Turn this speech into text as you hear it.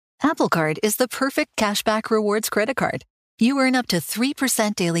Apple Card is the perfect cashback rewards credit card. You earn up to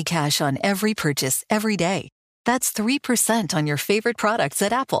 3% daily cash on every purchase every day. That's 3% on your favorite products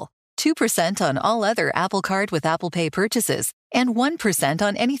at Apple, 2% on all other Apple Card with Apple Pay purchases, and 1%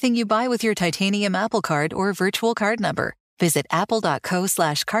 on anything you buy with your titanium Apple Card or virtual card number. Visit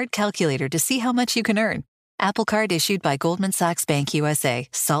apple.co/card calculator to see how much you can earn. Apple Card issued by Goldman Sachs Bank USA,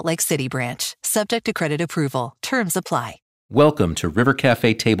 Salt Lake City branch. Subject to credit approval. Terms apply. Welcome to River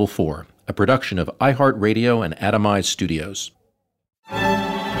Cafe Table 4, a production of iHeartRadio and Atomize Studios.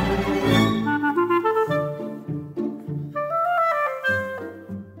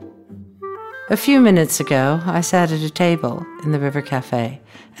 A few minutes ago, I sat at a table in the River Cafe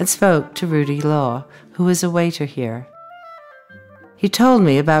and spoke to Rudy Law, who is a waiter here. He told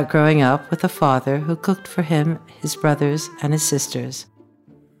me about growing up with a father who cooked for him, his brothers, and his sisters,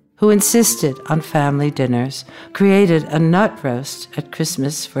 who insisted on family dinners, created a nut roast at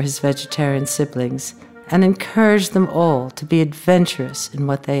Christmas for his vegetarian siblings, and encouraged them all to be adventurous in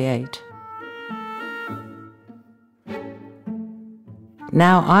what they ate.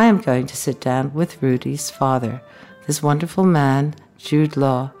 Now I am going to sit down with Rudy's father, this wonderful man, Jude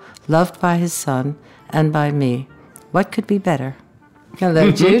Law, loved by his son and by me. What could be better?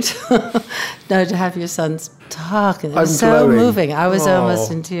 Hello, Jude. No, to have your sons talk. It was so moving. I was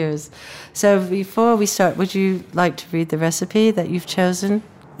almost in tears. So before we start, would you like to read the recipe that you've chosen?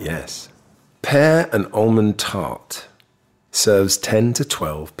 Yes. Pear and almond tart serves 10 to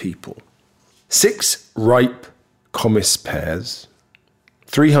 12 people. 6 ripe Comis pears,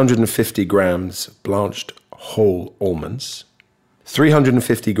 350 grams blanched whole almonds,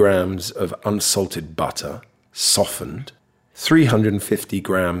 350 grams of unsalted butter, softened, 350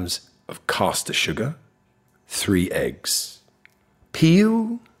 grams of caster sugar, 3 eggs.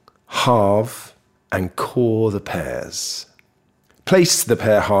 Peel, halve, and core the pears. Place the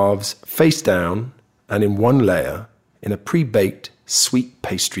pear halves face down and in one layer in a pre-baked sweet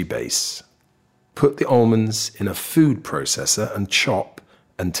pastry base. Put the almonds in a food processor and chop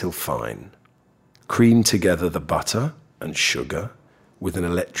until fine. Cream together the butter and sugar with an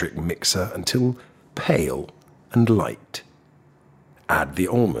electric mixer until pale and light. Add the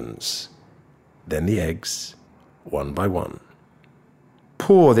almonds, then the eggs, one by one.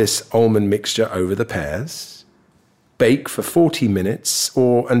 Pour this almond mixture over the pears. Bake for 40 minutes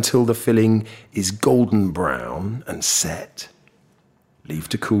or until the filling is golden brown and set. Leave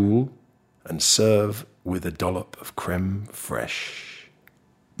to cool and serve with a dollop of creme fraiche.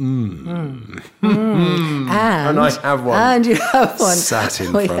 And I have one. And you have one. Sat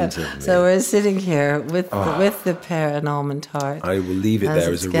in front of me. So we're sitting here with the pear and almond tart. I will leave it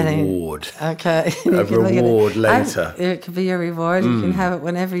there as a reward. Okay. A reward later. It could be your reward. You can have it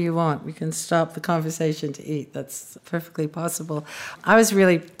whenever you want. We can stop the conversation to eat. That's perfectly possible. I was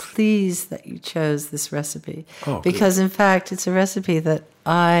really pleased that you chose this recipe. Because, in fact, it's a recipe that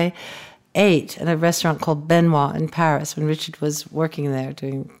I ate at a restaurant called Benoit in Paris when Richard was working there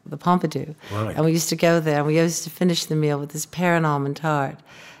doing the Pompidou. Right. And we used to go there and we used to finish the meal with this pear and almond tart.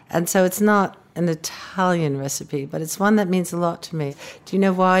 And so it's not an Italian recipe, but it's one that means a lot to me. Do you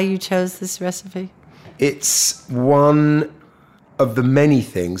know why you chose this recipe? It's one of the many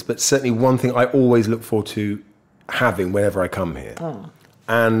things, but certainly one thing I always look forward to having whenever I come here.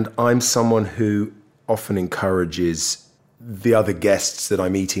 And I'm someone who often encourages the other guests that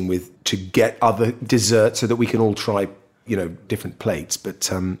I'm eating with to get other desserts so that we can all try, different plates. But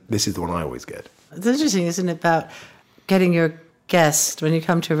this is the one I always get. It's interesting, isn't it, about getting your guest, when you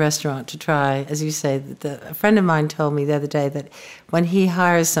come to a restaurant, to try, as you say, a friend of mine told me the other day that when he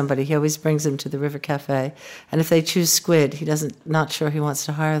hires somebody, he always brings them to the River Cafe, and if they choose squid, not sure he wants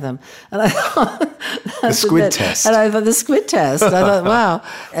to hire them. And I thought... the squid test. And I thought, the squid test. I thought, wow.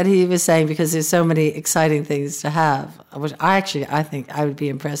 And he was saying, because there's so many exciting things to have, which I think I would be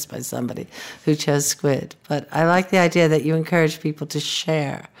impressed by somebody who chose squid. But I like the idea that you encourage people to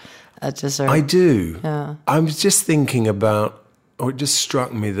share a dessert. I do. Yeah. I was just thinking about, it just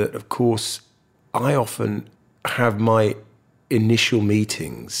struck me that, of course, I often have my initial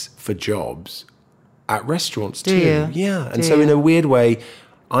meetings for jobs at restaurants too. Do you? Yeah. And so in a weird way,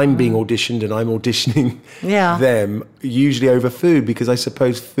 I'm being auditioned and I'm auditioning them, usually over food, because I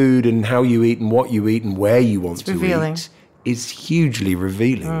suppose food and how you eat and what you eat and where you want to eat is hugely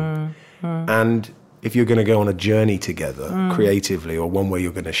revealing. And if you're going to go on a journey together creatively, or one where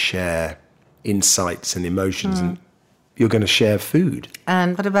you're going to share insights and emotions, and you're going to share food.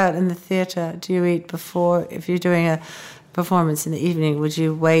 And what about in the theatre? Do you eat before? If you're doing a performance in the evening, would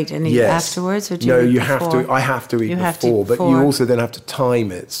you wait and eat afterwards? Or do you eat before? I have to eat before, but you also then have to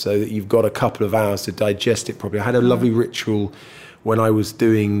time it so that you've got a couple of hours to digest it properly. I had a lovely ritual when I was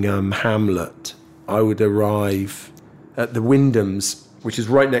doing Hamlet, I would arrive at the Wyndham's, which is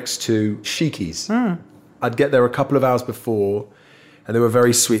right next to Sheiky's. I'd get there a couple of hours before, and they were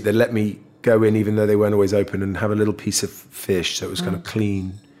very sweet. They'd let me go in, even though they weren't always open, and have a little piece of fish, so it was kind of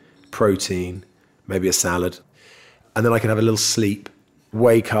clean protein, maybe a salad. And then I could have a little sleep,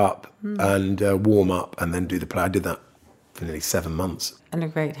 wake up and warm up, and then do the play. I did that for nearly 7 months. And a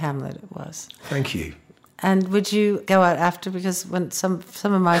great Hamlet it was. Thank you. And would you go out after? Because when some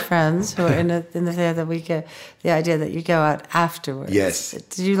of my friends who are in the theatre, we get the idea that you go out afterwards. Yes.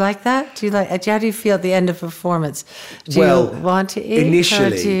 Do you like that? How do you feel at the end of a performance? Do you want to eat?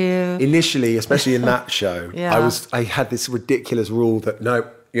 Initially, especially in that show, I had this ridiculous rule that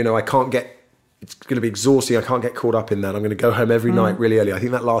I can't get. It's going to be exhausting. I can't get caught up in that. I'm going to go home every night really early. I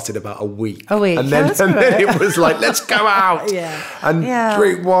think that lasted about a week. And then it was like, let's go out and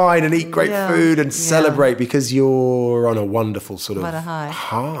drink wine and eat great food and celebrate because you're on a wonderful sort of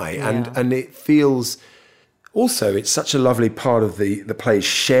high. Yeah. And it feels also, it's such a lovely part of the play,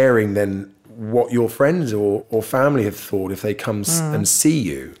 sharing then what your friends or family have thought if they come and see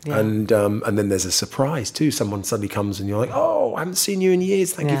you. Yeah. And then there's a surprise too. Someone suddenly comes and you're like, oh, I haven't seen you in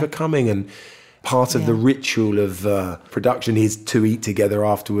years. Thank you for coming. And part of the ritual of production is to eat together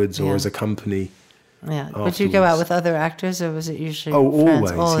afterwards or as a company. Yeah. Would you go out with other actors or was it usually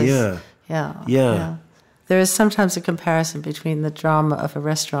friends? Always. Yeah. There is sometimes a comparison between the drama of a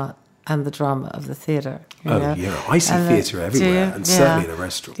restaurant and the drama of the theatre. I see theatre everywhere and certainly in a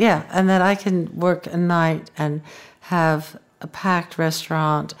restaurant. Yeah, and then I can work a night and have a packed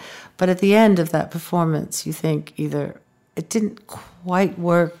restaurant, but at the end of that performance you think either it didn't quite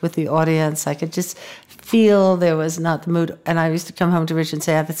work with the audience, I could just feel there was not the mood, and I used to come home to Rich and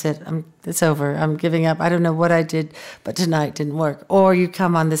say, that's it, it's over, I'm giving up, I don't know what I did, but tonight didn't work. Or you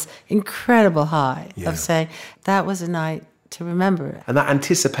come on this incredible high of saying, that was a night to remember. And that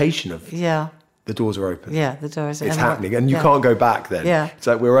anticipation of the doors are open. Yeah, the doors are open. It's happening, and you can't go back then. Yeah. It's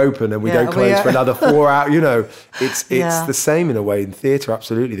like we're open and we don't close for another 4 hours. It's the same in a way in theatre,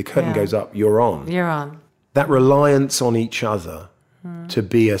 absolutely. The curtain goes up, you're on. You're on. That reliance on each other to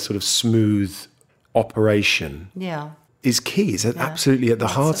be a sort of smooth operation is key. It's absolutely at the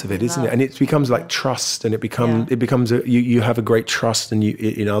heart of it, isn't it? And it becomes like trust, and it becomes you have a great trust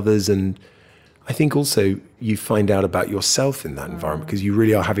in others, and I think also you find out about yourself in that environment because you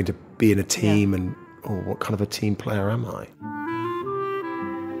really are having to be in a team and what kind of a team player am I?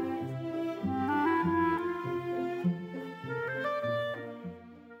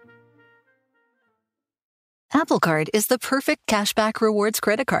 Apple Card is the perfect cashback rewards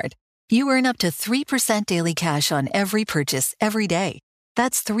credit card. You earn up to 3% daily cash on every purchase every day.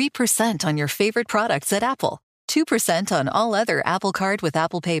 That's 3% on your favorite products at Apple, 2% on all other Apple Card with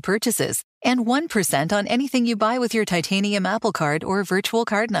Apple Pay purchases, and 1% on anything you buy with your titanium Apple Card or virtual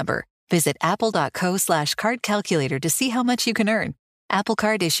card number. Visit apple.co/card calculator to see how much you can earn. Apple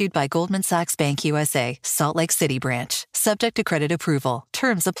Card issued by Goldman Sachs Bank USA, Salt Lake City branch. Subject to credit approval.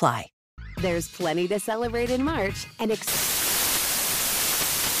 Terms apply. There's plenty to celebrate in March and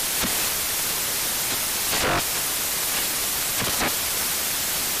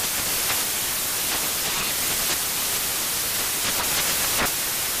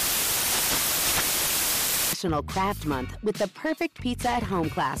National Craft Month with the perfect pizza at home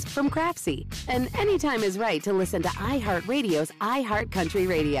class from Craftsy. And anytime is right to listen to iHeartRadio's iHeartCountry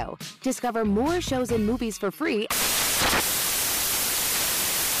Radio. Discover more shows and movies for free.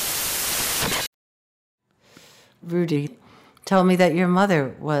 Rudy told me that your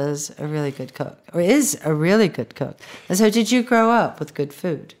mother was a really good cook, or is a really good cook. And so did you grow up with good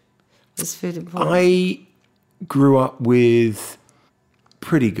food? Was food important? I grew up with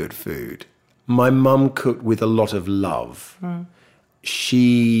pretty good food. My mum cooked with a lot of love.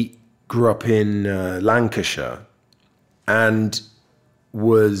 She grew up in Lancashire and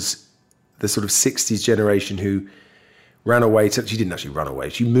was the sort of 60s generation who ran away. She didn't actually run away.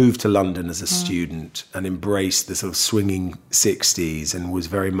 She moved to London as a student and embraced the sort of swinging 60s and was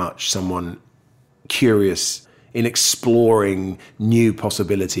very much someone curious in exploring new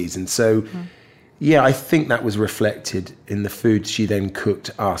possibilities. And so, I think that was reflected in the food she then cooked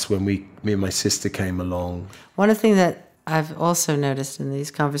us when me and my sister came along. One thing that I've also noticed in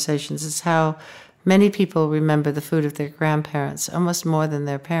these conversations is how many people remember the food of their grandparents almost more than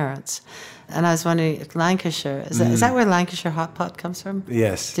their parents. And I was wondering, Lancashire, is that where Lancashire hot pot comes from?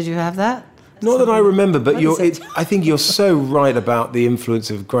 Yes. Did you have that? Not that I remember, but I think you're so right about the influence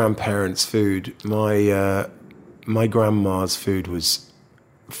of grandparents' food. My grandma's food was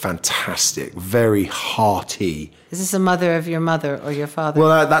fantastic, very hearty. Is this a mother of your mother or your father?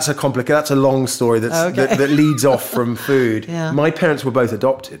 Well, that's a long story that leads off from food. Yeah. My parents were both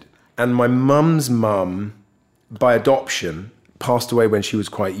adopted, and my mum's mum, by adoption, passed away when she was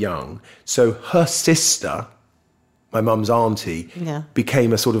quite young. So her sister, my mum's auntie,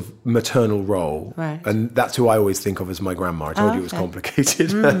 became a sort of maternal role. Right. And that's who I always think of as my grandma. I told you it was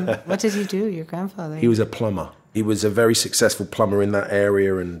complicated. What did he do, your grandfather? He was a plumber. He was a very successful plumber in that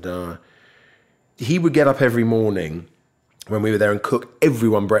area, and he would get up every morning when we were there and cook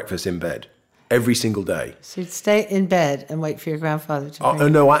everyone breakfast in bed, every single day. So you'd stay in bed and wait for your grandfather to bring Oh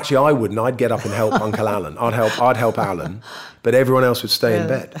no, actually I wouldn't. I'd get up and help Uncle Alan. I'd help Alan, but everyone else would stay in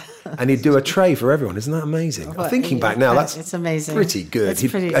bed. And he'd do a tray for everyone. Isn't that amazing? I'm thinking back now, it's amazing. Pretty good. It's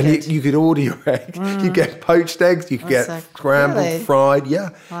pretty good. And you could order your eggs. You'd get poached eggs, you could get scrambled, fried,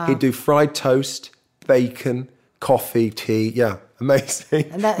 Wow. He'd do fried toast, bacon, coffee, tea,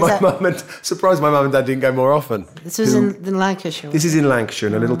 amazing. Surprised my mum and dad didn't go more often. This was in Lancashire. This is in Lancashire,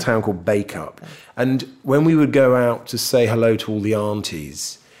 in a little town called Bacup. And when we would go out to say hello to all the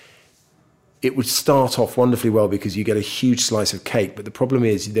aunties, it would start off wonderfully well because you get a huge slice of cake. But the problem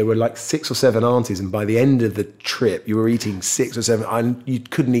is there were like 6 or 7 aunties, and by the end of the trip, you were eating 6 or 7, and you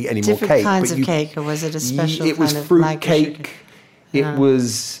couldn't eat any more cake. Different kinds of cake, or was it a special kind of It was fruit Lancashire cake. It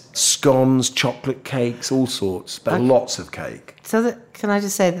was scones, chocolate cakes, all sorts, but lots of cake. So can I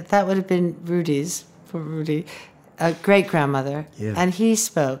just say that would have been Rudy's, for Rudy, a great-grandmother, and he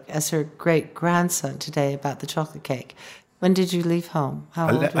spoke as her great-grandson today about the chocolate cake. When did you leave home? How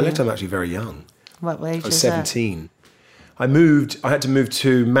old were you? I left home actually very young. What age I was was 17. I had to move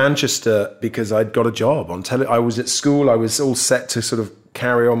to Manchester because I'd got a job on I was at school, I was all set to sort of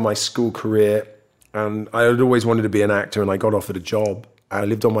carry on my school career, and I had always wanted to be an actor, and I got offered a job. I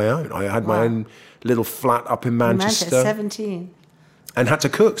lived on my own. I had my own little flat up in Manchester. 17. And had to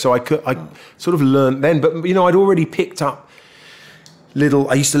cook, so I sort of learned then. But, I'd already picked up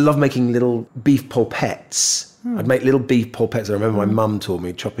I used to love making little beef polpettes. I'd make little beef polpettes. I remember my mum taught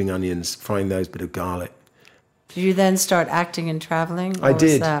me, chopping onions, frying those, bit of garlic. Did you then start acting and travelling? I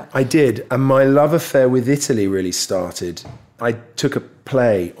did. And my love affair with Italy really started. I took a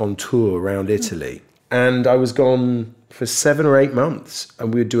play on tour around Italy, and I was gone for 7 or 8 months,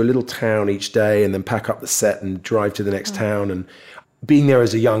 and we would do a little town each day and then pack up the set and drive to the next town. And being there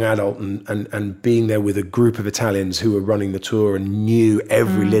as a young adult and being there with a group of Italians who were running the tour and knew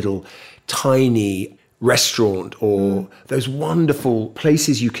every little tiny restaurant or those wonderful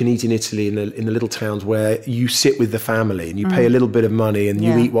places you can eat in Italy in the little towns where you sit with the family and you pay a little bit of money and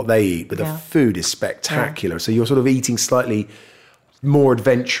you eat what they eat, but the food is spectacular. So you're sort of eating slightly more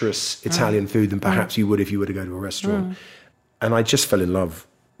adventurous Italian food than perhaps you would if you were to go to a restaurant. And I just fell in love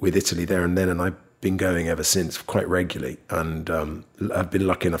with Italy there and then, and I've been going ever since quite regularly, and I've been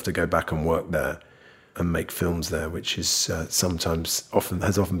lucky enough to go back and work there and make films there, which is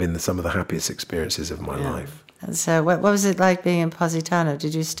often been some of the happiest experiences of my life. And so what was it like being in Positano?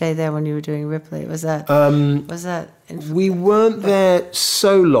 Did you stay there when you were doing Ripley? Was that we weren't there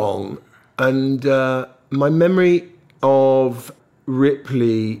so long, and my memory of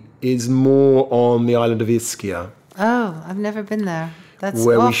Ripley is more on the island of Ischia. Oh, I've never been there. That's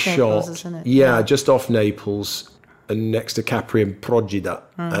where off we Naples, shot. isn't it? Yeah, just off Naples and next to Capri and Procida.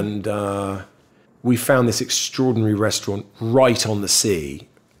 And we found this extraordinary restaurant right on the sea,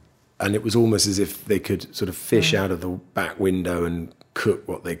 and it was almost as if they could sort of fish out of the back window and cook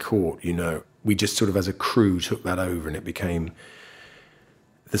what they caught, We just sort of as a crew took that over, and it became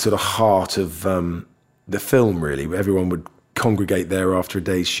the sort of heart of the film, really. Everyone would congregate there after a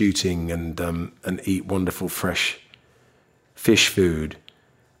day's shooting and eat wonderful fresh fish food.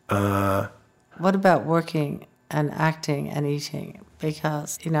 What about working and acting and eating?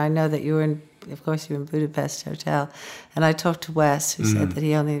 Because, I know that you were in Budapest Hotel, and I talked to Wes, who said that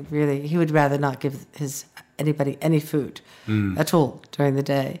he would rather not give anybody any food at all during the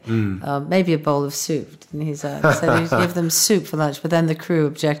day. Maybe a bowl of soup. And he said he'd give them soup for lunch, but then the crew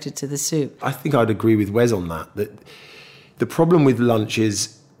objected to the soup. I think I'd agree with Wes on that the problem with lunch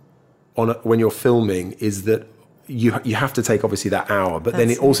is, when you're filming, is that you have to take obviously that hour, but then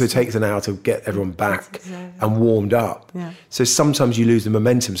it also takes an hour to get everyone back and warmed up. Yeah. So sometimes you lose the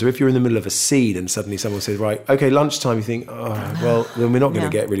momentum. So if you're in the middle of a scene and suddenly someone says, right, okay, lunchtime, you think, well, then we're not going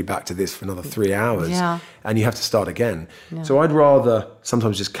to get really back to this for another 3 hours. Yeah. And you have to start again. Yeah. So I'd rather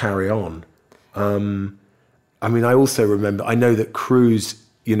sometimes just carry on. I also remember, I know that crews,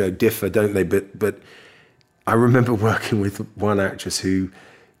 differ, don't they? But I remember working with one actress who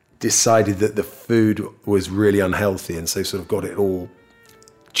decided that the food was really unhealthy, and so sort of got it all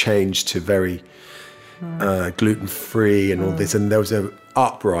changed to very gluten-free and all this. And there was an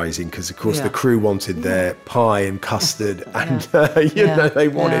uprising because, of course, the crew wanted their pie and custard, and they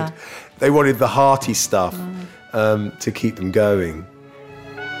wanted the hearty stuff to keep them going.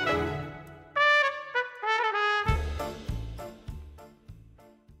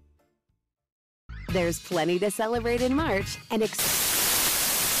 There's plenty to celebrate in March and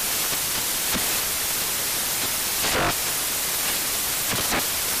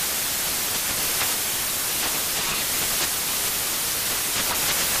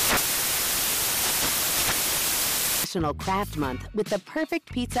National Craft Month with the perfect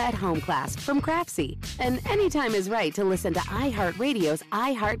pizza at home class from Craftsy. And anytime is right to listen to iHeartRadio's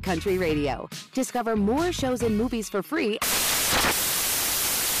iHeart Country Radio. Discover more shows and movies for free.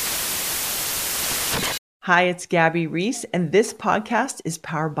 Hi, it's Gabby Reese, and this podcast is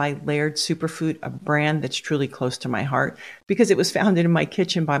powered by Laird Superfood, a brand that's truly close to my heart because it was founded in my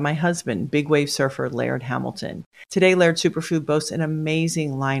kitchen by my husband, big wave surfer Laird Hamilton. Today, Laird Superfood boasts an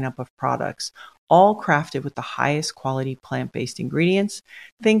amazing lineup of products, all crafted with the highest quality plant-based ingredients.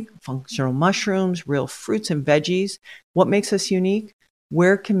 Think functional mushrooms, real fruits and veggies. What makes us unique?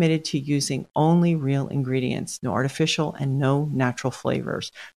 We're committed to using only real ingredients, no artificial and no natural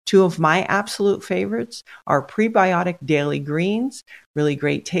flavors. Two of my absolute favorites are prebiotic daily greens, really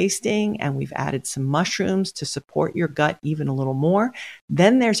great tasting, and we've added some mushrooms to support your gut even a little more.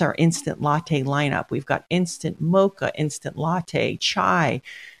 Then there's our instant latte lineup. We've got instant mocha, instant latte, chai.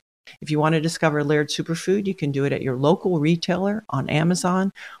 If you want to discover Laird Superfood, you can do it at your local retailer on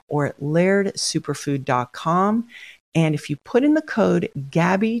Amazon or at lairdsuperfood.com. And if you put in the code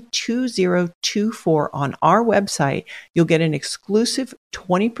GABBY2024 on our website, you'll get an exclusive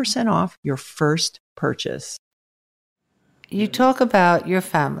 20% off your first purchase. You talk about your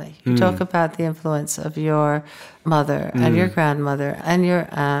family. You talk about the influence of your mother and your grandmother and your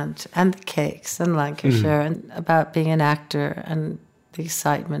aunt and the cakes in Lancashire and about being an actor and the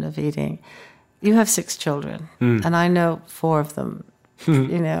excitement of eating. You have 6 children, and I know 4 of them.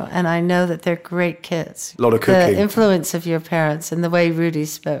 And I know that they're great kids. A lot of cooking. The influence of your parents and the way Rudy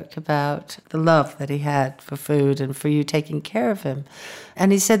spoke about the love that he had for food and for you taking care of him.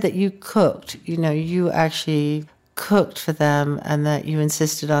 And he said that you cooked, you actually cooked for them and that you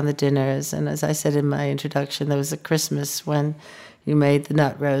insisted on the dinners. And as I said in my introduction, there was a Christmas when you made the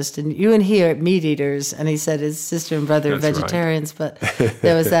nut roast, and you and he are meat eaters, and he said his sister and brother are vegetarians, right. But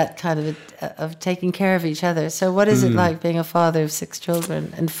there was that kind of taking care of each other. So what is it like being a father of 6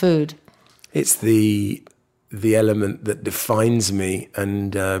 children and food? It's the element that defines me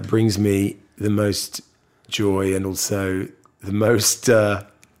and brings me the most joy and also the most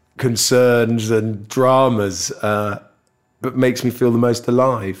concerns and dramas, but makes me feel the most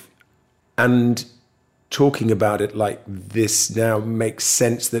alive. And talking about it like this now makes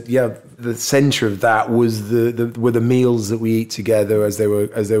sense that the center of that was were the meals that we eat together as they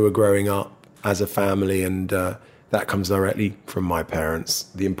were growing up as a family, and that comes directly from my parents,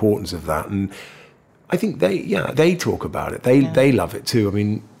 the importance of that. And I think they talk about it. They love it too. I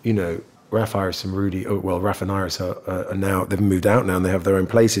mean, Raph, Iris and Rudy, Raph and Iris are now, they've moved out now and they have their own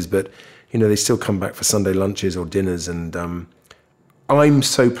places, but they still come back for Sunday lunches or dinners, and I'm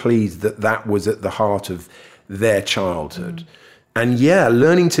so pleased that was at the heart of their childhood. And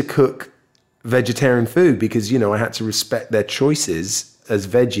learning to cook vegetarian food because, I had to respect their choices as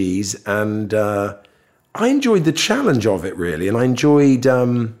veggies. And I enjoyed the challenge of it, really. And I enjoyed,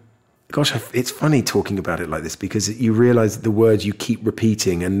 it's funny talking about it like this because you realize the words you keep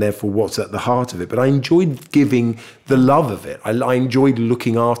repeating and therefore what's at the heart of it. But I enjoyed giving the love of it. I enjoyed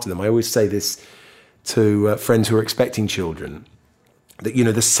looking after them. I always say this to friends who are expecting children. That,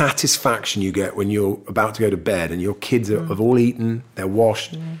 the satisfaction you get when you're about to go to bed and your kids have all eaten, they're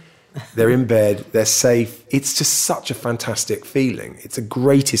washed, they're in bed, they're safe. It's just such a fantastic feeling. It's the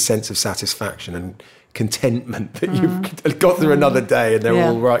greatest sense of satisfaction and contentment that you've got through another day and they're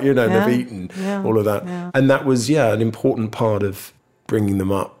all right, they've eaten, all of that. Yeah. And that was, an important part of bringing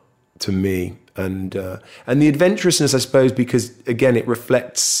them up to me. And the adventurousness, I suppose, because, again, it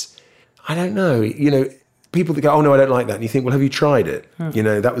reflects, I don't know, people that go, oh no, I don't like that. And you think, well, have you tried it?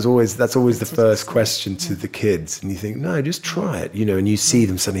 That's always the first question to the kids. And you think, no, just try it. And you see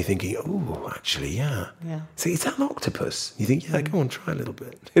them suddenly thinking, oh, actually, yeah. So is that an octopus? You think, go on, try a little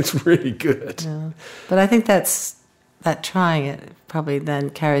bit. It's really good. Yeah. But I think that trying it probably then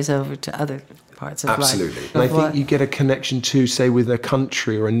carries over to other parts of life. Absolutely. And I think you get a connection to, say, with a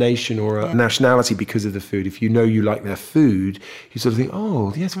country or a nation or a nationality because of the food. If you like their food, you sort of think,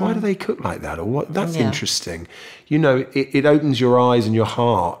 oh, yes, why do they cook like that? Or what? That's interesting. It opens your eyes and your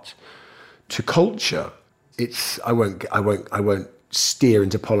heart to culture. I won't steer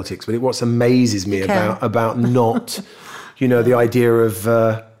into politics, but what amazes me about not, the idea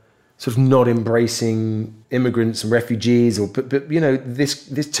of sort of not embracing immigrants and refugees, but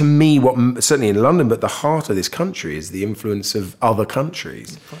this to me, what certainly in London, but the heart of this country is the influence of other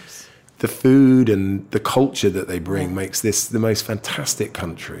countries. Of course. The food and the culture that they bring makes this the most fantastic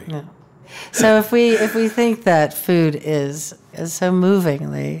country. Yeah. So if we think that food is so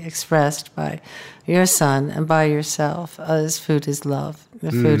movingly expressed by your son and by yourself, as food is love,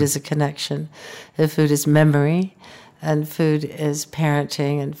 the food is a connection, the food is memory, and food is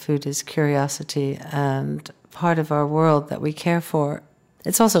parenting, and food is curiosity, and part of our world that we care for.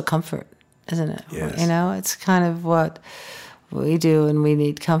 It's also comfort, isn't it? Yes. It's kind of what we do, and we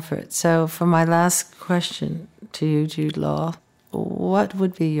need comfort. So for my last question to you, Jude Law, what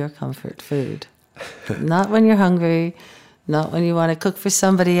would be your comfort food? Not when you're hungry, not when you want to cook for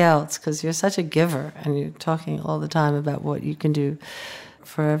somebody else, because you're such a giver, and you're talking all the time about what you can do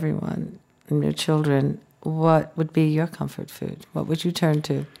for everyone and your children. What would be your comfort food? What would you turn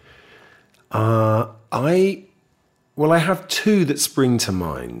to? I have two that spring to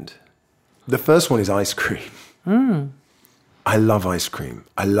mind. The first one is ice cream. I love ice cream.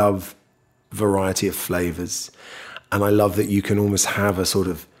 I love variety of flavors. And I love that you can almost have a sort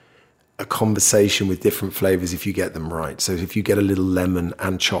of a conversation with different flavors if you get them right. So if you get a little lemon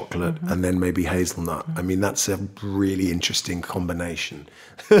and chocolate and then maybe hazelnut, I mean, that's a really interesting combination.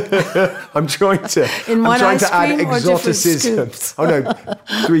 I'm trying to add exoticism. Oh no,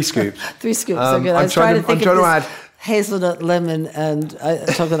 3 scoops. 3 scoops. Okay. I was trying to add hazelnut, lemon, and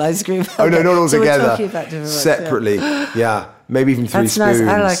chocolate ice cream. Okay. Oh no, not all so together. We're talking about different separately. Yeah. Maybe even 3 That's spoons. Nice.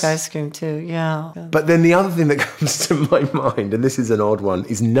 I like ice cream too, yeah. But then the other thing that comes to my mind, and this is an odd one,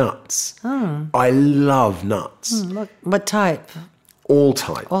 is nuts. I love nuts. What type? All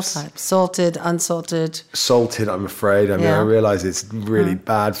types. All types. Salted, unsalted? Salted, I'm afraid. I mean, I realise it's really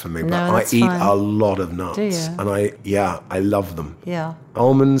bad for me, but I eat a lot of nuts. Do you? And I love them. Yeah.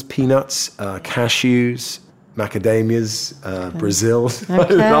 Almonds, peanuts, cashews, macadamias, Brazil. Okay. I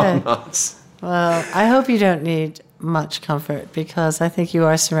love nuts. Well, I hope you don't need much comfort, because I think you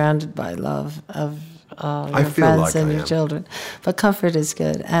are surrounded by love of your friends and your children. But comfort is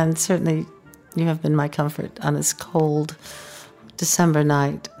good, and certainly you have been my comfort on this cold December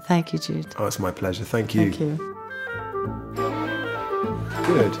night. Thank you, Jude. Oh, it's my pleasure. Thank you. Thank you.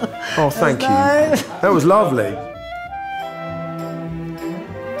 Good. Oh, thank you. That was lovely.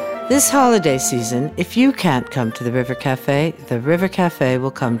 This holiday season, if you can't come to the River Cafe, the River Cafe will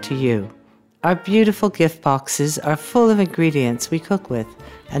come to you. Our beautiful gift boxes are full of ingredients we cook with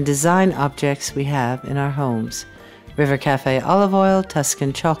and design objects we have in our homes. River Cafe olive oil,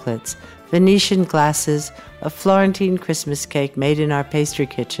 Tuscan chocolates, Venetian glasses, a Florentine Christmas cake made in our pastry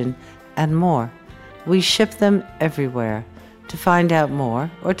kitchen, and more. We ship them everywhere. To find out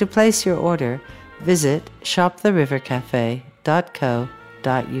more or to place your order, visit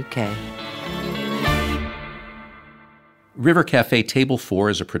shoptherivercafe.co.uk. River Cafe Table 4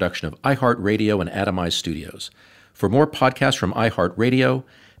 is a production of iHeartRadio and Atomized Studios. For more podcasts from iHeartRadio,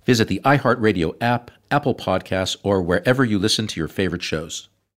 visit the iHeartRadio app, Apple Podcasts, or wherever you listen to your favorite shows.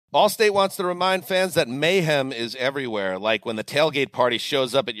 Allstate wants to remind fans that mayhem is everywhere, like when the tailgate party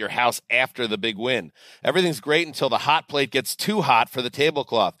shows up at your house after the big win. Everything's great until the hot plate gets too hot for the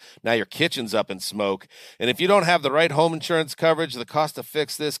tablecloth. Now your kitchen's up in smoke. And if you don't have the right home insurance coverage, the cost to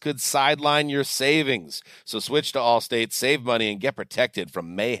fix this could sideline your savings. So switch to Allstate, save money, and get protected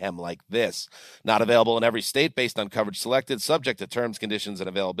from mayhem like this. Not available in every state based on coverage selected, subject to terms, conditions, and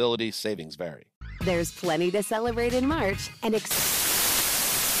availability. Savings vary. There's plenty to celebrate in March and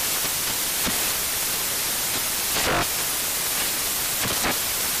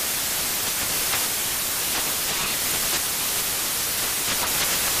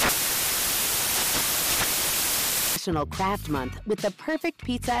National Craft Month with the perfect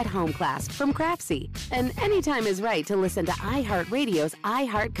pizza at home class from Craftsy. And anytime is right to listen to iHeartRadio's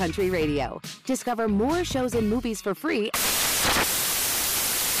iHeart Country Radio. Discover more shows and movies for free